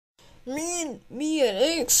Me and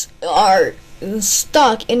X are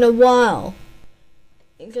stuck in a while.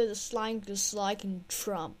 Because it's like in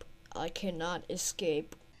Trump. I cannot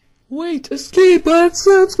escape. Wait, escape? That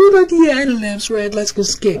sounds good idea. NLM's red, let's go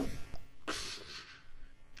escape.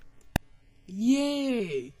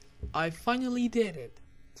 Yay! I finally did it.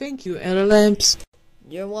 Thank you, NLMs.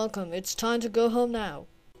 You're welcome. It's time to go home now.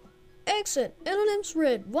 Exit. NLM's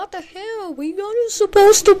red. What the hell? We are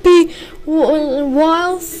supposed to be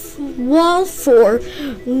wild for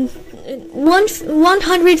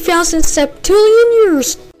 100,000 septillion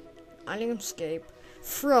years. I didn't escape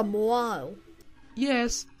from wild.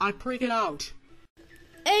 Yes, I break it out.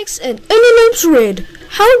 Exit. NLM's red.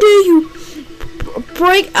 How do you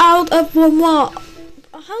break out of the wall?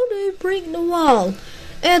 How do you break the wall?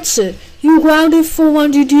 Exit. You grounded for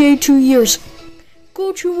 182 years.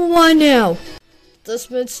 Go to Hawaii now. This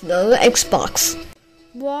means no Xbox.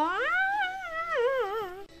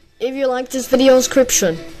 If you like this video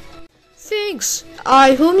description, thanks.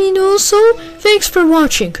 I hope you know so. Thanks for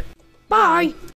watching. Bye.